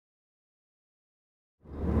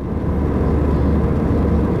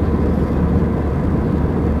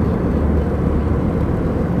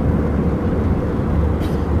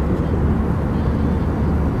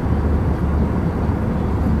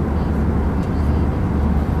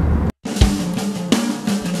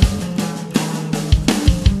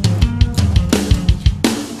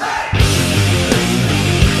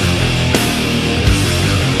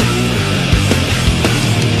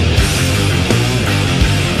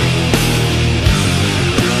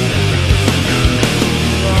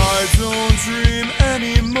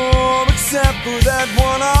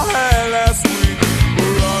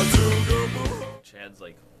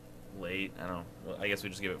late. I don't know. Well, I guess we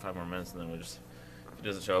just give it 5 more minutes, and then we just if he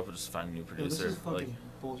doesn't show up, we'll just find a new producer. This is fucking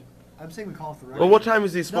bullshit. I'm saying we call off the record. Well, what time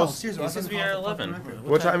is he No, supposed? seriously, It's I'm supposed to saying be we call at off the 11. fucking record.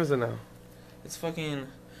 What time is it now? It's fucking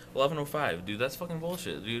 11:05, dude. That's fucking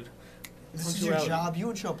bullshit, dude. This is your job. You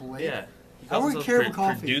would show up late. Yeah. He I calls wouldn't himself care about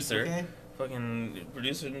coffee. Producer. Okay? Fucking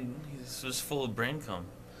producer. He's just full of brain cum.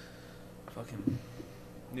 Fucking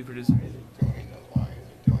new producer.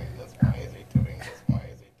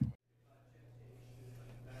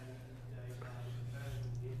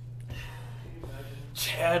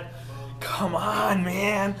 Chad, come on,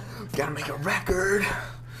 man. We gotta make a record.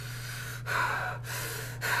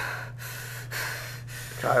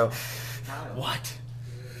 Kyle. What?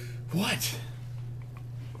 What?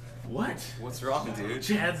 What? What's wrong, dude?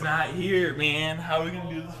 Chad's not here, man. How are we gonna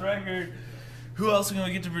do this record? Who else are we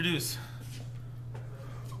gonna get to produce?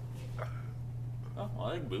 Oh, well,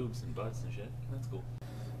 I like boobs and butts and shit. That's cool.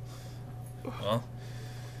 Well,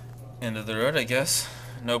 end of the road, I guess.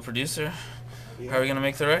 No producer. How are we gonna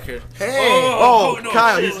make the record? Hey! Oh, no,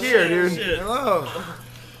 Kyle, shit, he's here, shit, dude. shit. Hello.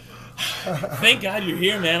 Thank God you're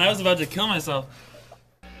here, man. I was about to kill myself.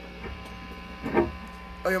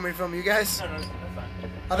 Oh, you want me to film you guys? No, that's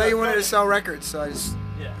fine. I thought you wanted to sell records, so I just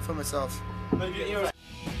Yeah. film myself. But you know,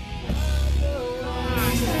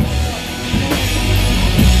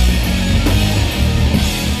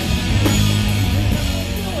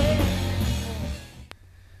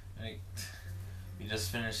 we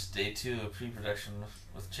just finished day 2 of pre-production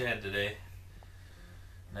with Chad today.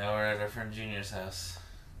 Now we're at our friend Junior's house,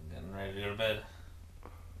 getting ready to go to bed.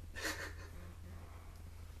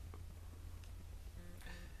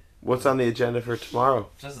 What's on the agenda for tomorrow?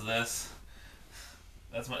 Just this.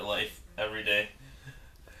 That's my life every day.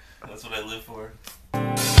 That's what I live for.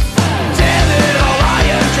 Damn it, all I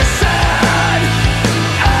have just said,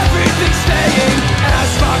 everything's staying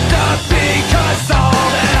as fucked up because all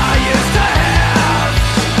that I used to have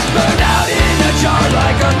burned out in a jar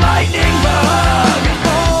like a lightning bug.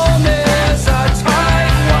 Home is a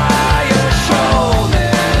tight wire, home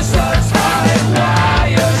is a tight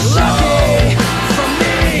wire. Lucky for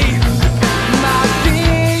me, my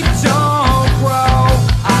feet don't grow.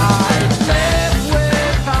 I live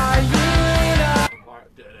with hyena.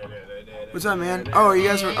 What's up, man? Oh, are you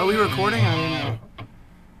guys? Are we recording? I don't know.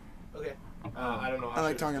 Okay. I don't know. I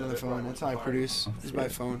like talking on the phone. That's how I produce. Is by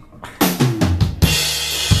phone.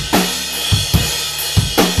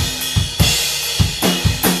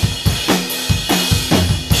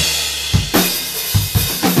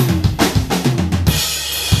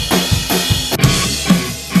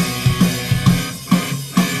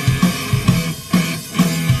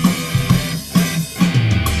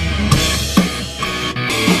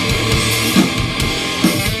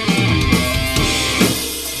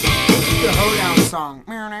 The hoedown song.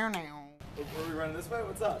 Meow, meow, meow. Are we running this way?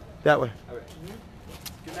 What's up? That way. Okay.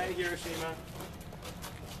 Good night, Hiroshima.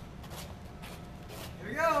 Here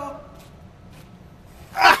we go.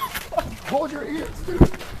 Hold your ears, dude.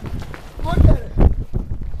 Look at it. Oh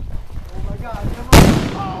my God! Come on.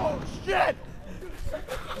 Oh shit!